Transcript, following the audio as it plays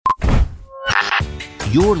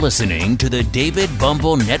You're listening to the David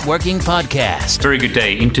Bumble Networking Podcast. Very good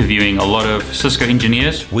day interviewing a lot of Cisco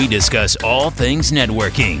engineers. We discuss all things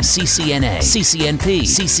networking, CCNA, CCNP,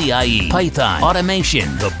 CCIE, Python,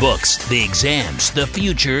 automation, the books, the exams, the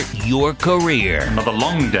future, your career. Another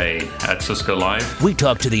long day at Cisco Live. We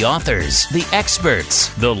talk to the authors, the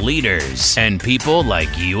experts, the leaders, and people like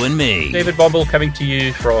you and me. David Bumble coming to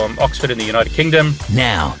you from Oxford in the United Kingdom.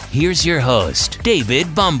 Now, here's your host,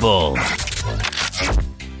 David Bumble.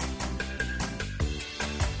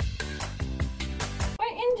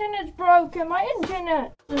 My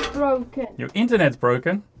internet is broken. Your internet's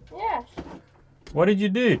broken? Yes. What did you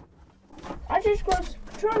do? I just was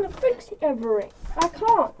trying to fix everything. I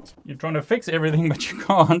can't. You're trying to fix everything, but you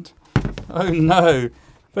can't. Oh no.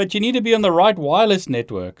 But you need to be on the right wireless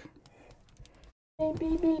network. Beep,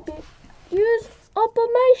 beep, beep, beep. Use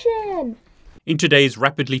automation. In today's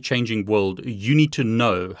rapidly changing world, you need to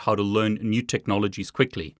know how to learn new technologies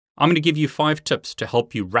quickly. I'm going to give you 5 tips to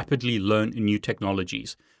help you rapidly learn new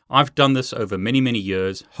technologies. I've done this over many, many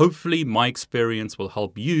years. Hopefully, my experience will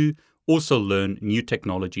help you also learn new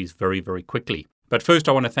technologies very, very quickly. But first,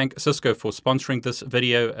 I want to thank Cisco for sponsoring this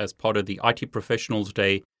video as part of the IT Professionals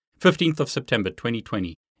Day. 15th of September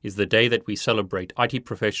 2020 is the day that we celebrate IT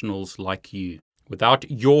professionals like you.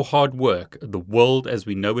 Without your hard work, the world as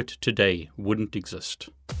we know it today wouldn't exist.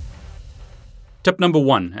 Tip number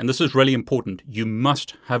 1, and this is really important, you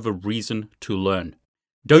must have a reason to learn.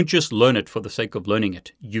 Don't just learn it for the sake of learning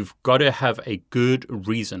it. You've got to have a good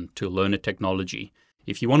reason to learn a technology.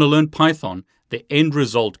 If you want to learn Python, the end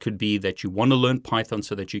result could be that you want to learn Python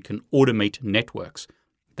so that you can automate networks.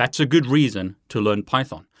 That's a good reason to learn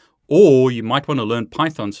Python. Or you might want to learn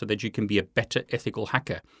Python so that you can be a better ethical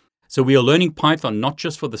hacker. So we are learning Python not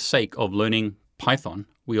just for the sake of learning Python.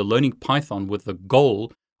 We are learning Python with the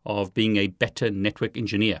goal of being a better network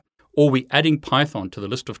engineer. Or we're adding Python to the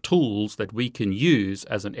list of tools that we can use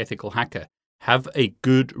as an ethical hacker. Have a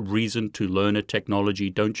good reason to learn a technology.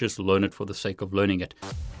 Don't just learn it for the sake of learning it.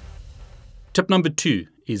 Tip number 2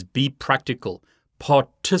 is be practical.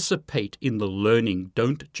 Participate in the learning.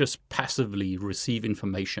 Don't just passively receive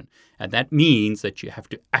information. And that means that you have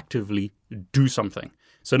to actively do something.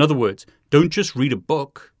 So in other words, don't just read a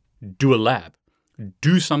book, do a lab.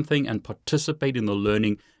 Do something and participate in the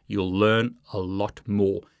learning. You'll learn a lot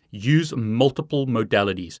more. Use multiple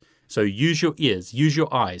modalities. So use your ears, use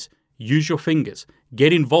your eyes, use your fingers.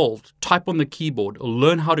 Get involved, type on the keyboard,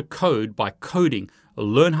 learn how to code by coding,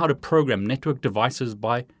 learn how to program network devices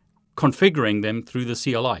by configuring them through the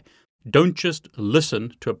CLI. Don't just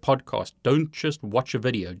listen to a podcast. Don't just watch a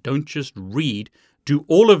video. Don't just read. Do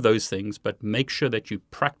all of those things, but make sure that you're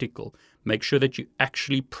practical. Make sure that you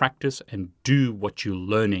actually practice and do what you're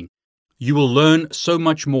learning. You will learn so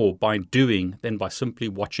much more by doing than by simply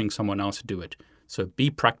watching someone else do it. So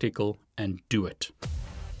be practical and do it.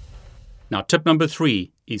 Now, tip number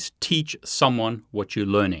 3 is teach someone what you're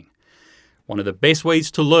learning. One of the best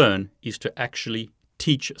ways to learn is to actually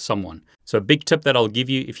teach someone. So a big tip that I'll give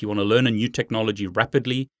you if you want to learn a new technology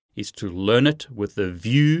rapidly is to learn it with the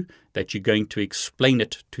view that you're going to explain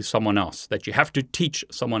it to someone else, that you have to teach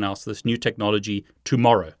someone else this new technology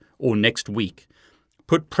tomorrow or next week.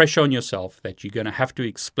 Put pressure on yourself that you're going to have to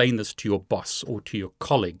explain this to your boss or to your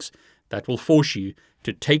colleagues. That will force you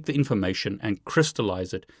to take the information and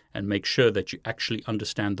crystallize it and make sure that you actually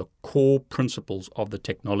understand the core principles of the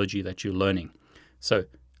technology that you're learning. So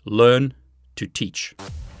learn to teach.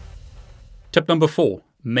 Tip number 4,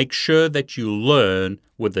 make sure that you learn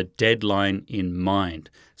with a deadline in mind.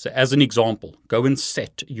 So as an example, go and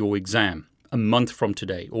set your exam a month from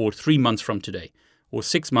today or 3 months from today or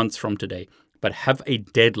 6 months from today. But have a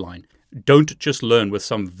deadline. Don't just learn with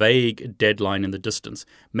some vague deadline in the distance.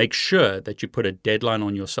 Make sure that you put a deadline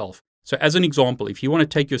on yourself. So as an example, if you want to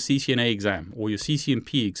take your CCNA exam or your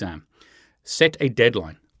CCNP exam, set a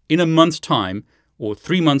deadline. In a month's time or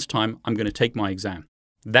 3 months' time, I'm going to take my exam.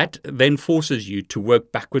 That then forces you to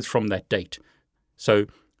work backwards from that date. So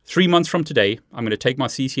 3 months from today, I'm going to take my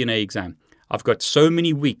CCNA exam. I've got so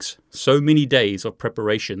many weeks, so many days of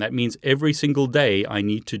preparation. That means every single day I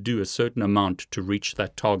need to do a certain amount to reach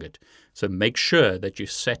that target. So make sure that you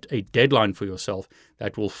set a deadline for yourself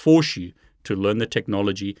that will force you to learn the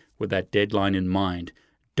technology with that deadline in mind.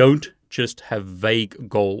 Don't just have vague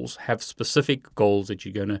goals. Have specific goals that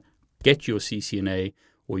you're going to get your CCNA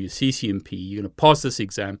or your CCNP. You're going to pass this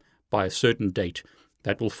exam by a certain date.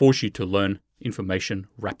 That will force you to learn information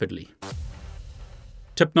rapidly.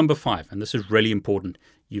 Tip number 5, and this is really important,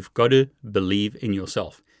 you've got to believe in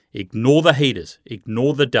yourself. Ignore the haters,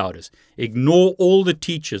 ignore the doubters, ignore all the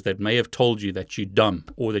teachers that may have told you that you're dumb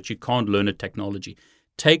or that you can't learn a technology.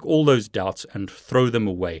 Take all those doubts and throw them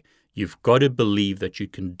away. You've got to believe that you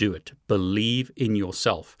can do it. Believe in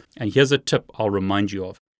yourself. And here's a tip I'll remind you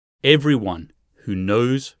of. Everyone who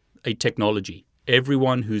knows a technology,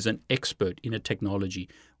 everyone who's an expert in a technology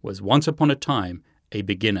was once upon a time a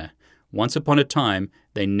beginner. Once upon a time,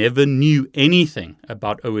 they never knew anything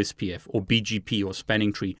about OSPF or BGP or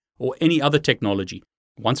spanning tree or any other technology.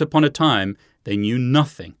 Once upon a time, they knew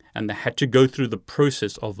nothing and they had to go through the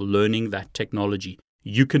process of learning that technology.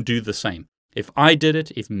 You can do the same. If I did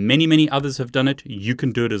it, if many others have done it, you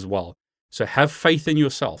can do it as well. So have faith in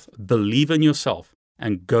yourself, believe in yourself,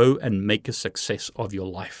 and go and make a success of your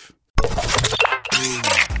life.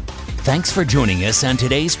 Thanks for joining us on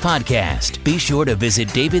today's podcast. Be sure to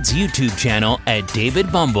visit David's YouTube channel at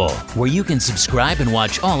David Bumble, where you can subscribe and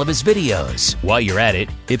watch all of his videos. While you're at it,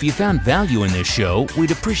 if you found value in this show, we'd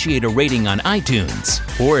appreciate a rating on iTunes.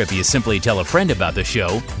 Or if you simply tell a friend about the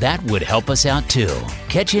show, that would help us out too.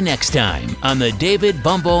 Catch you next time on the David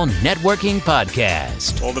Bumble Networking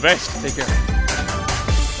Podcast. All the best. Take care.